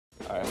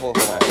Alright, hold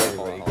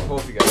on.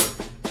 Hold you guys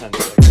 10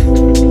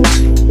 seconds.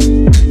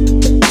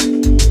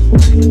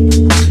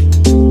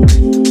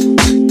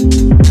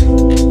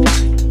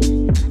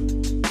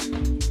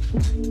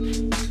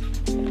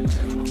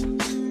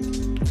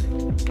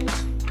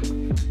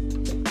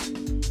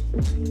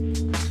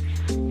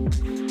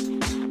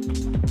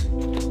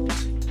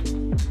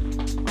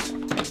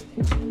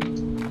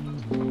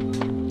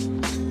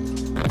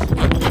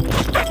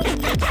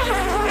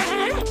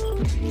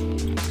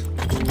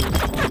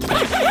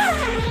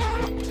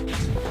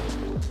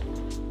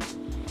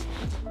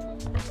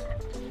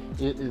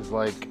 It is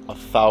like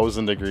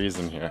 1,000 degrees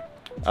in here.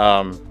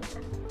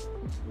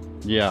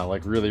 Yeah,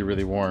 like really,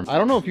 really warm. I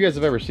don't know if you guys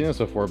have ever seen this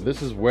before, but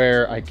this is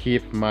where I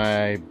keep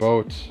my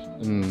boat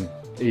and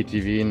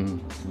ATV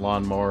and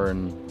lawnmower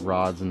and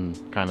rods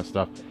and kind of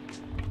stuff.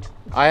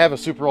 I have a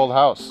super old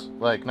house.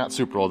 Like, not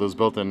super old, it was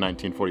built in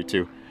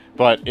 1942,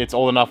 but it's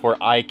old enough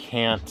where I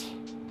can't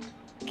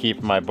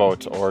keep my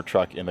boat or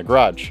truck in the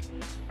garage.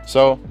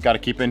 So, gotta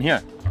keep it in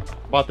here.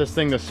 Bought this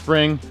thing this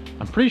spring.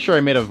 I'm pretty sure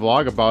I made a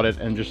vlog about it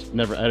and just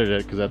never edited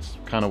it because that's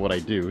kind of what I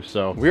do.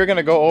 So we're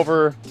gonna go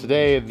over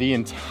today the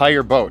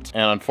entire boat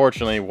and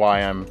unfortunately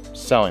why I'm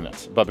selling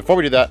it. But before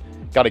we do that,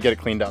 gotta get it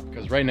cleaned up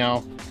because right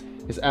now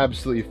it's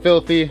absolutely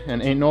filthy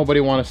and ain't nobody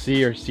want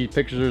to see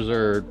pictures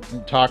or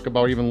talk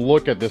about, even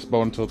look at this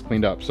boat until it's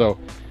cleaned up. So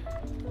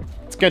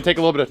it's gonna take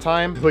a little bit of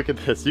time. Look at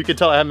this. You can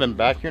tell I haven't been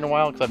back here in a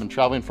while because I've been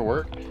traveling for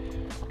work,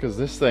 because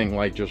this thing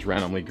like just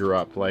randomly grew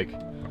up. Like,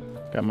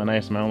 got my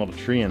own little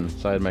tree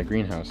inside my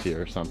greenhouse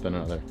here or something or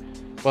other.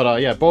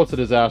 But yeah, boat's a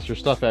disaster,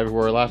 stuff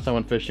everywhere. Last time I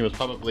went fishing was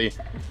probably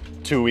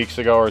 2 weeks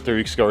ago or 3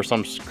 weeks ago or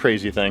some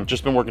crazy thing.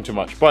 Just been working too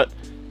much. But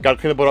gotta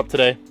clean the boat up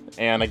today.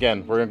 And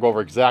again, we're gonna go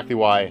over exactly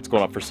why it's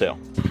going up for sale.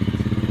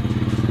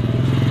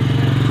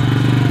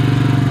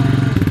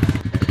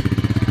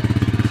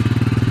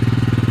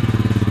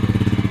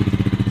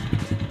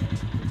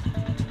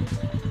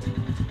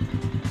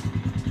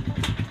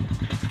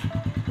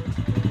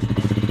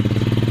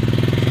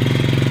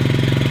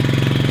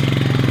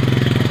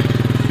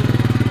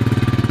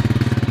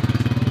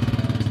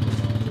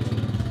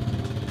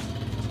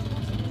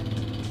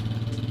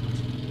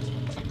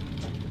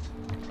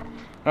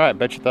 All right,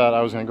 bet you thought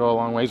I was gonna go a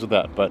long ways with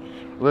that, but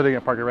we're literally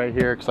gonna park it right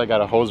here because I got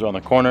a hose around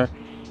the corner.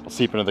 I'll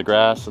seep into the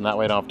grass and that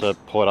way I don't have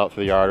to pull it out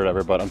through the yard or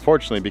whatever. But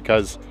unfortunately,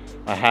 because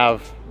I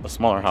have a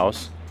smaller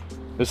house,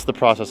 this is the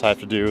process I have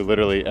to do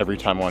literally every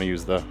time I want to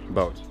use the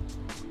boat.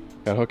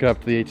 Gotta hook it up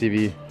to the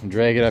ATV and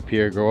drag it up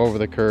here, go over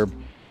the curb.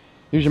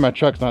 Usually my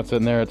truck's not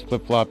sitting there, it's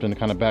flip-flopped and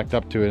kind of backed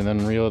up to it, and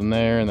then reel it in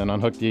there and then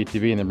unhook the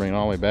ATV and then bring it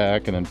all the way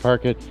back and then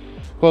park it,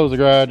 close the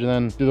garage, and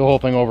then do the whole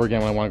thing over again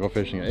when I want to go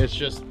fishing.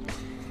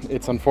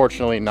 It's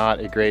unfortunately not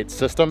a great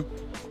system,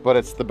 but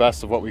it's the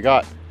best of what we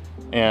got.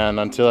 And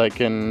until I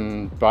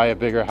can buy a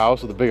bigger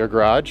house with a bigger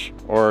garage,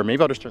 or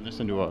maybe I'll just turn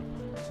this into a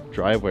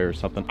driveway or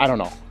something, I don't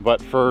know.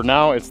 But for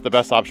now, it's the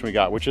best option we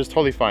got, which is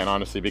totally fine,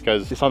 honestly,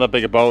 because it's not that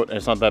big a boat and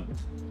it's not that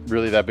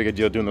really that big a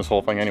deal doing this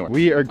whole thing anyway.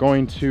 We are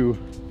going to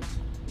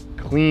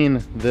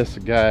clean this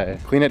guy.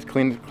 Clean it,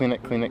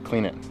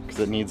 because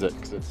it needs it,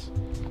 because it's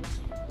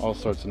all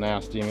sorts of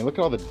nasty. I mean, look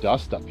at all the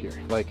dust up here.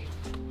 Like,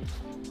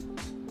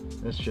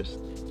 it's just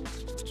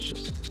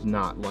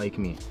not like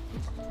me.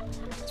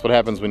 That's what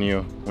happens when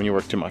you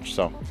work too much.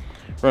 So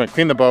we're gonna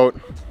clean the boat.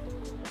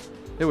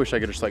 I wish I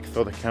could just like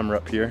throw the camera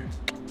up here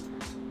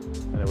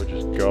and it would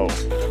just go.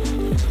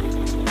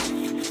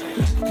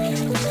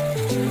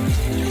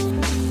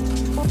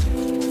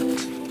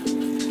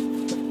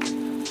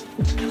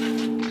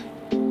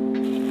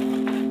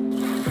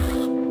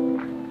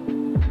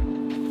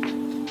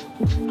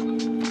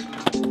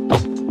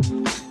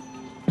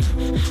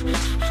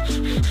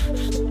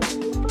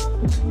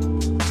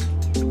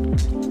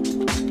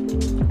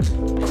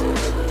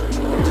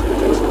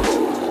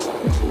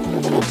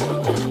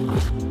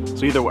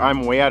 So either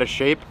I'm way out of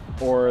shape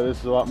or this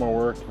is a lot more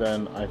work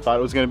than I thought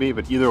it was going to be,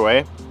 but either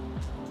way,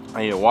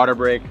 I need a water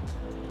break.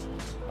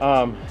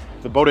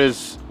 The boat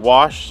is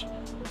washed,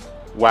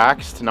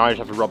 waxed. Now I just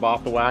have to rub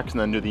off the wax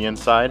and then do the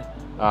inside.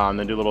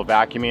 Then do a little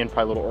vacuuming,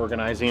 probably a little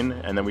organizing,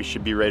 and then we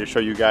should be ready to show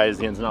you guys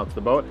the ins and outs of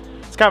the boat.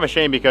 It's kind of a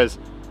shame because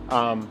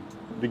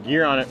the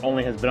gear on it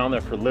only has been on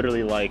there for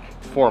literally like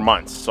 4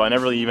 months. So I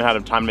never really even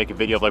had time to make a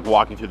video of like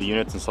walking through the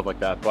units and stuff like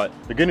that. But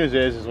the good news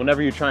is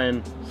whenever you try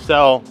and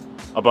sell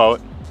a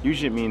boat,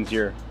 usually it means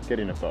you're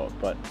getting a boat,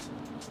 but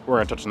we're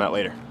gonna touch on that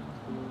later.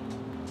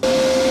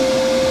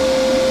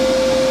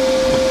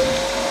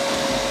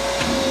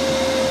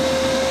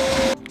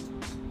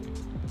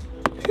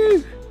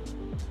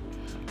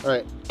 All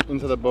right,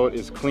 into the boat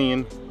is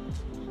clean.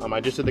 I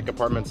just did the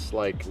compartments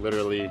like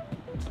literally,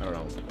 I don't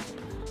know,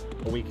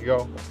 a week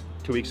ago,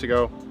 2 weeks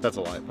ago. That's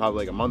a lie,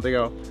 probably like a month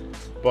ago.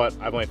 But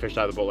I've only fished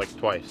out of the boat like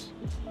twice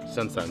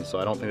since then, so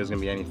I don't think there's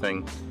gonna be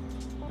anything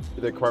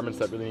the compartments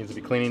that really needs to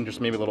be cleaning,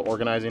 just maybe a little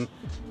organizing.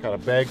 Got a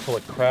bag full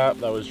of crap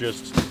that was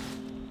just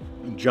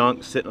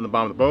junk sitting on the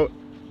bottom of the boat.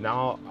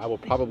 Now I will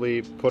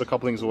probably put a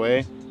couple things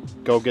away,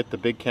 go get the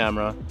big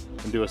camera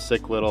and do a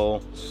sick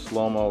little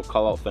slow-mo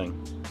call out thing.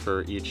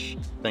 for each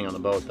thing on the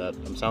boat that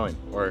I'm selling.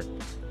 Or,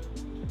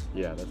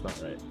 yeah, that's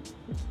not right.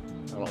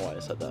 I don't know why I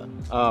said that.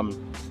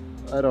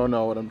 I don't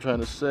know what I'm trying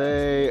to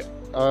say.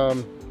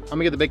 I'm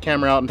gonna get the big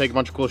camera out and take a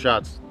bunch of cool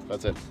shots.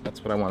 That's it.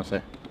 That's what I want to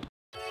say.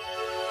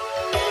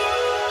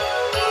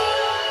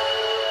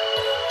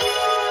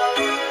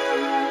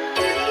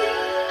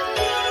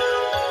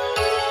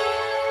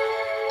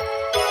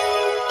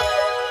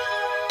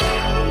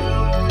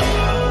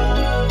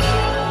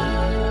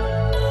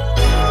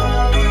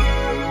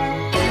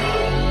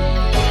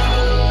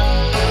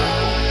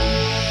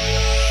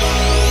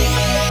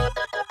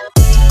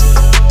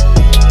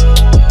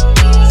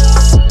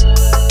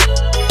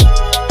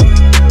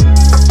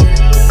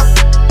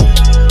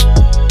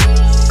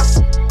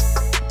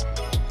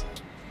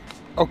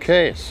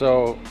 Okay,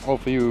 so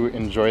hopefully you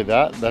enjoyed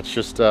that. That's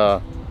just,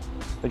 like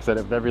I said,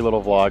 if every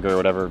little vlog or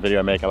whatever video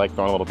I make, I like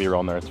throwing a little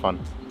B-roll in there. It's fun.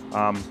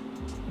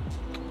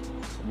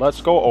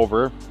 Let's go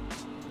over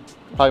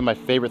probably my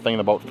favorite thing in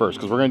the boat first,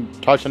 because we're going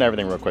to touch on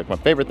everything real quick. My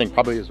favorite thing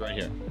probably is right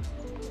here,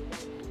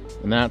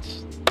 and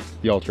that's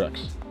the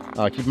Ultrex.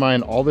 Keep in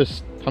mind, all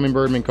this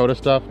Humminbird, Minn Kota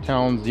stuff,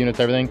 Talons, units,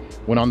 everything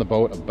went on the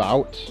boat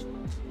about,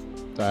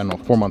 I don't know,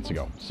 4 months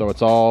ago. So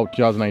it's all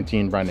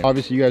 2019 brand new.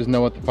 Obviously you guys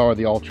know what the power of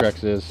the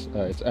Ultrex is.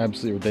 It's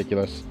absolutely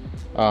ridiculous.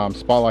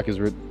 Spot lock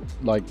is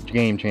like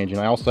game changing.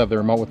 I also have the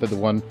remote with it, the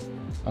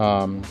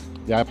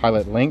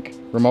Ipilot Link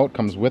remote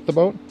comes with the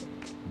boat.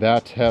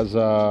 That has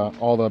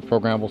all the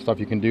programmable stuff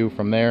you can do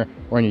from there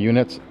or in your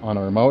units on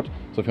a remote.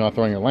 So if you want to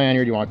throw in your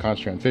lanyard, you want to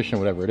concentrate on fishing,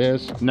 whatever it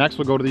is. Next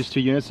we'll go to these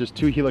two units. There's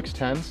two Helix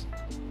Tens.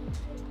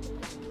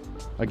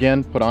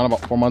 Again, put on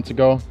about 4 months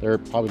ago. They're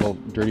probably a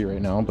little dirty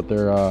right now, but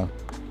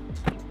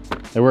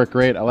they work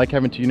great. I like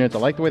having two units. I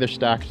like the way they're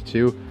stacked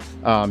too.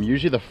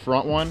 Usually the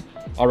front one,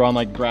 I'll run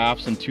like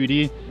graphs and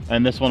 2D,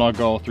 and this one I'll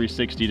go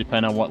 360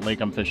 depending on what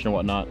lake I'm fishing and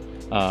whatnot.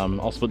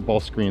 I'll split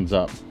both screens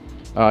up.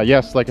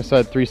 Yes, like I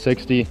said,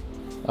 360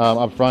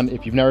 up front.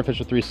 If you've never fished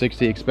a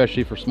 360,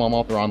 especially for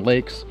smallmouth or on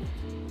lakes,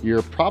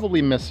 you're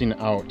probably missing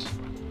out.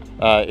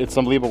 It's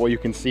unbelievable what you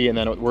can see, and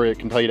then where it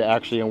can tell you to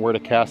actually and where to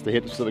cast to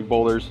hit specific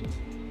boulders.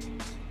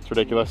 It's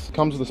ridiculous.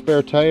 Comes with a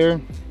spare tire.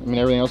 I mean,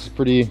 everything else is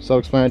pretty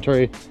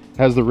self-explanatory.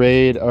 Has the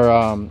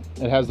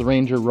it has the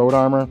Ranger road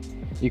armor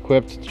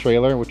equipped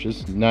trailer, which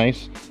is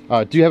nice.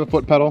 Do you have a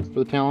foot pedal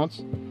for the Talons?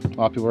 A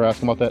lot of people are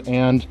asking about that,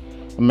 and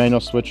a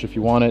manual switch if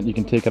you want it. You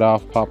can take it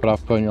off, pop it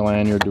off, put it in your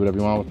lanyard, do whatever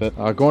you want with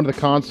it. Going to the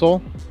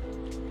console,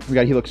 we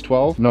got Helix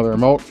 12, another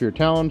remote for your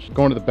Talons.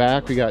 Going to the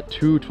back, we got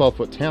two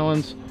 12-foot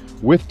Talons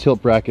with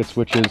tilt brackets,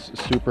 which is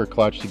super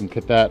clutch. You can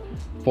cut that,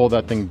 fold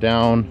that thing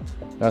down.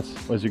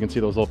 That's, as you can see,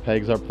 those little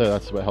pegs up there,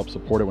 that's what helps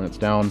support it when it's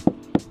down.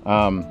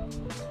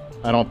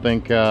 I don't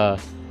think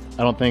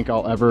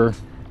I'll ever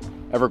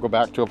go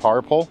back to a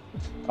power pole.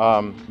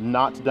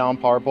 Not down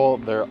power pole.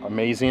 They're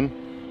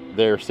amazing.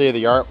 They're state of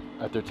the art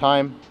at their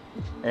time,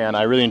 and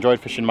I really enjoyed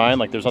fishing mine.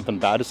 Like, there's nothing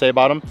bad to say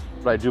about them,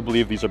 but I do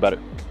believe these are better.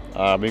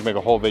 We can make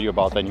a whole video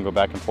about that. You can go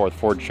back and forth,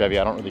 Ford, Chevy.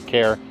 I don't really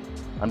care.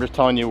 I'm just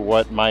telling you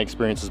what my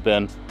experience has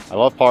been. I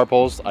love power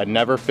poles. I'd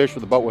never fish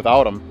with a boat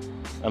without them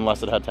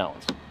unless it had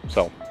Talons.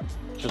 So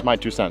it's just my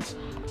 2 cents.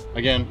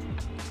 Again,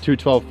 two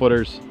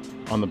 12-footers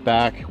on the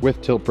back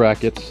with tilt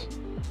brackets.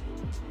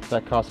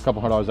 That costs a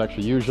couple $100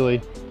 extra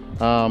usually.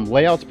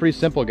 Layout's pretty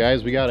simple,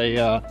 guys. We got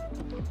a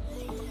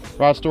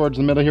rod storage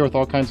in the middle here with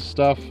all kinds of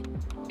stuff.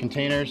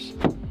 Containers.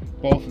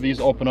 Both of these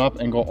open up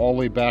and go all the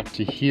way back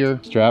to here.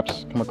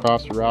 Straps come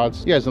across the rods.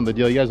 You guys know the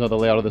deal. You guys know the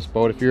layout of this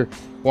boat. If you're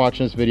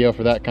watching this video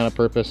for that kind of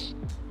purpose,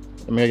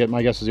 I mean,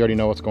 my guess is you already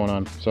know what's going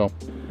on. So,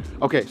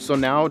 okay, so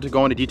now to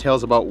go into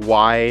details about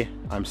why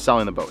I'm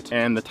selling the boat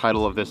and the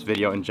title of this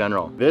video in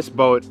general. This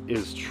boat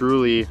is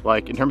truly,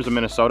 like, in terms of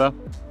Minnesota,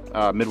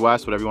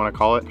 Midwest, whatever you want to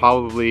call it,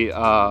 probably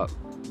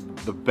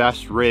the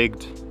best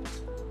rigged,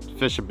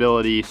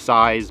 fishability,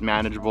 size,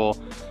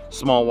 manageable,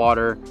 small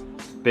water,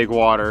 big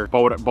water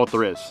boat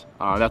there is.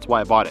 That's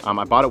why I bought it.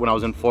 I bought it when I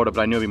was in Florida,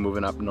 but I knew I'd be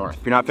moving up north.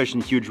 If you're not fishing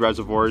huge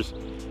reservoirs,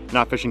 you're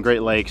not fishing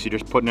Great Lakes, you're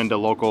just putting into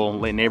local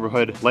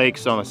neighborhood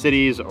lakes on the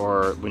cities,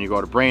 or when you go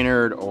to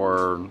Brainerd,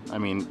 or, I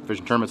mean,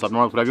 fishing tournaments up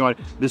north, whatever you want,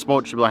 this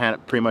boat should be able to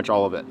handle pretty much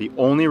all of it. The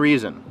only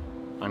reason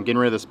I'm getting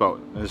rid of this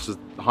boat, and this is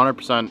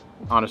 100%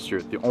 honest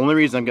truth, the only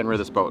reason I'm getting rid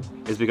of this boat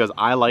is because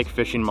I like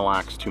fishing Mille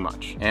Lacs too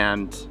much.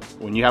 And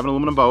when you have an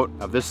aluminum boat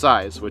of this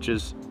size, which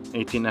is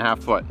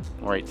 18.5 foot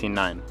or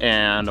 18.9,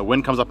 and the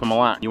wind comes up in Mille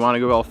Lacs, you want to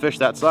go well fish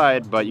that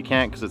side, but you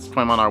can't because it's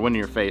 20-mile-an-hour wind in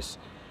your face.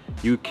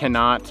 You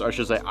cannot, or I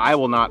should say, I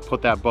will not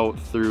put that boat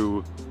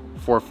through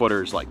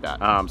 4-footers like that.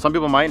 Some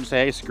people might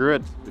say, hey, screw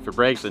it, if it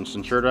breaks, it's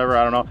insured or whatever,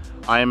 I don't know.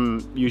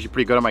 I'm usually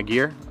pretty good on my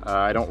gear.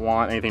 I don't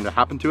want anything to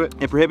happen to it.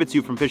 It prohibits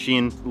you from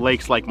fishing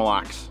lakes like Mille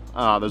Lacs.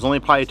 There's only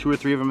probably 2 or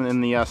 3 of them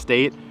in the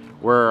state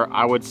where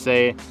I would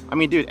say, I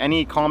mean, dude,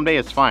 any calm day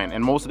is fine.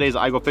 And most of the days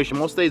I go fishing,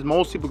 most days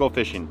most people go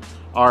fishing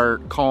are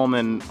calm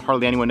and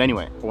hardly any wind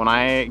anyway. But when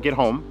I get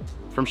home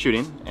from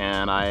shooting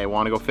and I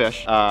want to go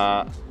fish,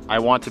 I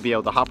want to be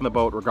able to hop in the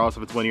boat regardless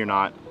if it's windy or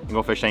not and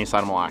go fish any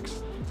side of Mille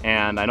Lacs.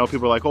 And I know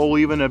people are like, oh, well,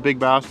 even a big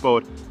bass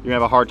boat, you're gonna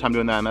have a hard time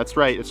doing that. And that's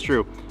right, it's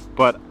true.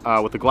 but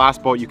with the glass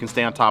boat, you can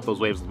stay on top of those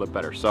waves a little bit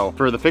better. So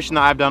for the fishing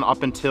that I've done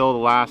up until the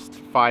last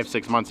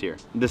 5-6 months here,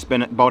 this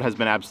boat has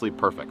been absolutely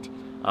perfect.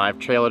 I've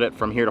trailered it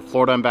from here to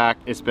Florida and back.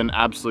 It's been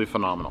absolutely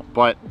phenomenal.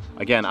 But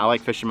again, I like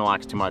fishing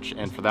relaxed too much,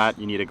 and for that,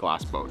 you need a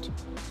glass boat.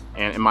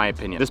 And in my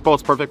opinion, this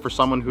boat's perfect for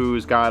someone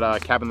who's got a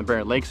cabin in the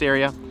Barrett Lakes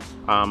area.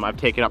 I've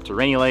taken it up to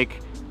Rainy Lake.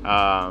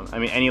 I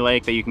mean, any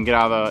lake that you can get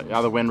out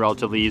of the wind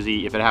relatively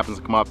easy if it happens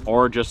to come up,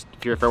 or just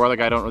if you're a fair weather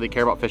guy, don't really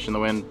care about fishing in the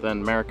wind,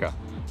 then America.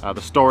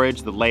 The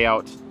storage, the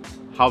layout,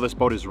 how this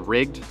boat is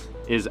rigged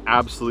is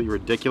absolutely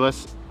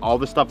ridiculous. All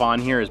the stuff on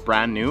here is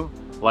brand new,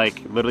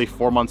 like literally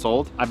 4 months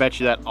old. I bet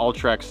you that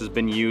Ultrex has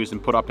been used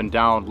and put up and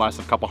down less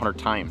than a couple hundred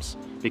times,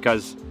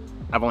 because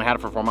I've only had it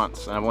for 4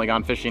 months, and I've only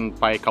gone fishing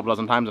by a couple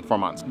dozen times in 4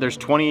 months. There's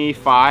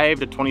 $25,000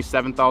 to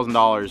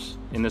 $27,000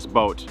 in this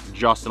boat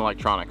just in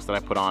electronics that I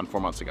put on 4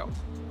 months ago,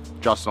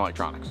 just in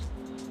electronics.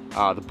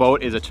 The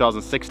boat is a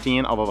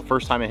 2016, although the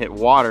first time it hit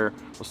water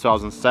was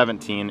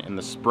 2017 in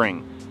the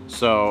spring.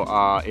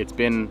 So it's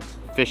been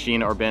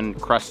fishing, or been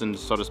crescent,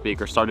 so to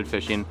speak, or started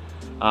fishing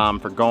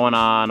for going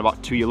on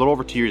about a little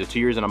over 2 years, 2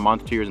 years and a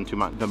month, 2 years and 2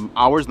 months. The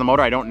hours in the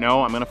motor, I don't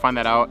know. I'm gonna find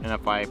that out, and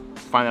if I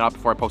find that out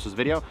before I post this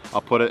video,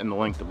 I'll put it in the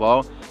link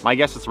below. My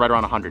guess is right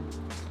around 100,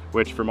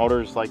 which for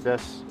motors like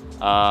this,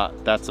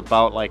 that's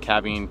about like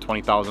having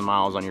 20,000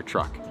 miles on your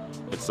truck.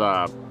 It's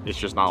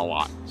just not a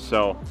lot.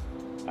 So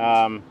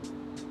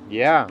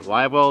yeah,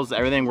 live wells,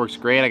 everything works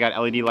great. I got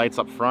LED lights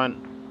up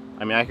front.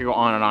 I mean, I could go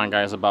on and on,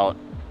 guys, about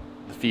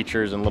the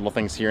features and little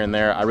things here and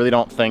there. I really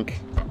don't think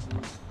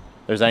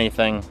there's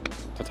anything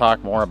to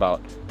talk more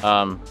about.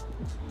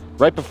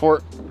 Right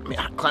before, let me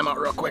climb out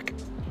real quick.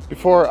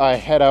 Before I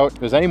head out, if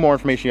there's any more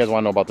information you guys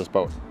want to know about this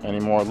boat, any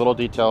more little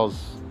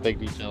details, big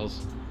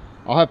details,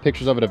 I'll have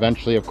pictures of it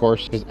eventually, of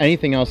course. If there's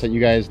anything else that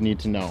you guys need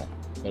to know,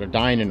 that are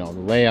dying to know,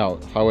 the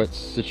layout, how it's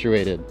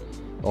situated,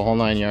 the whole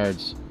 9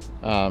 yards,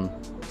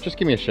 just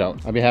give me a shout.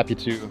 I'd be happy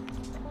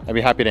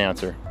to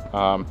answer.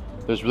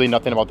 There's really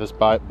nothing about this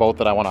boat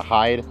that I want to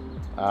hide.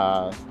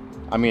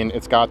 I mean,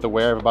 it's got the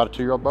wear of about a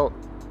 2-year-old boat.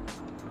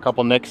 A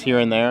couple nicks here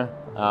and there.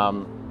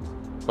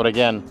 But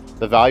again,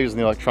 the values in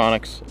the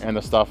electronics and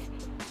the stuff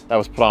that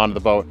was put onto the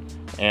boat.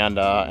 And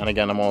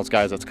again, I'm one of those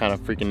guys that's kind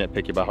of freaking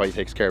nitpicky about how he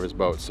takes care of his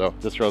boat. So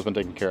this road's been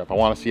taken care of. I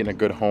want to see it in a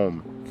good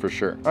home for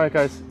sure. All right,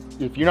 guys,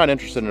 if you're not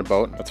interested in a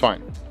boat, that's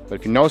fine. But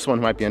if you know someone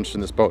who might be interested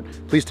in this boat,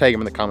 please tag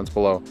them in the comments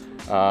below.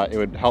 It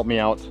would help me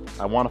out.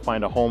 I want to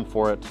find a home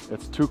for it.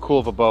 It's too cool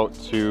of a boat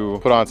to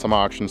put on some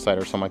auction site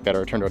or something like that, or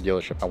return to a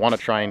dealership. I want to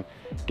try and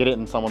get it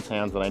in someone's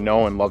hands that I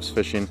know and loves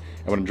fishing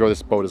and would enjoy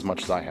this boat as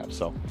much as I have.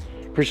 So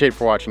appreciate it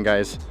for watching,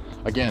 guys.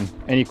 Again,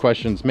 any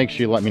questions, make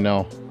sure you let me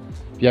know.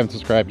 If you haven't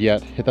subscribed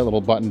yet, hit that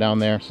little button down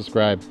there,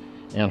 subscribe,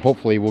 and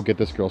hopefully we'll get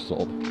this girl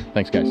sold.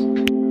 Thanks,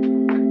 guys.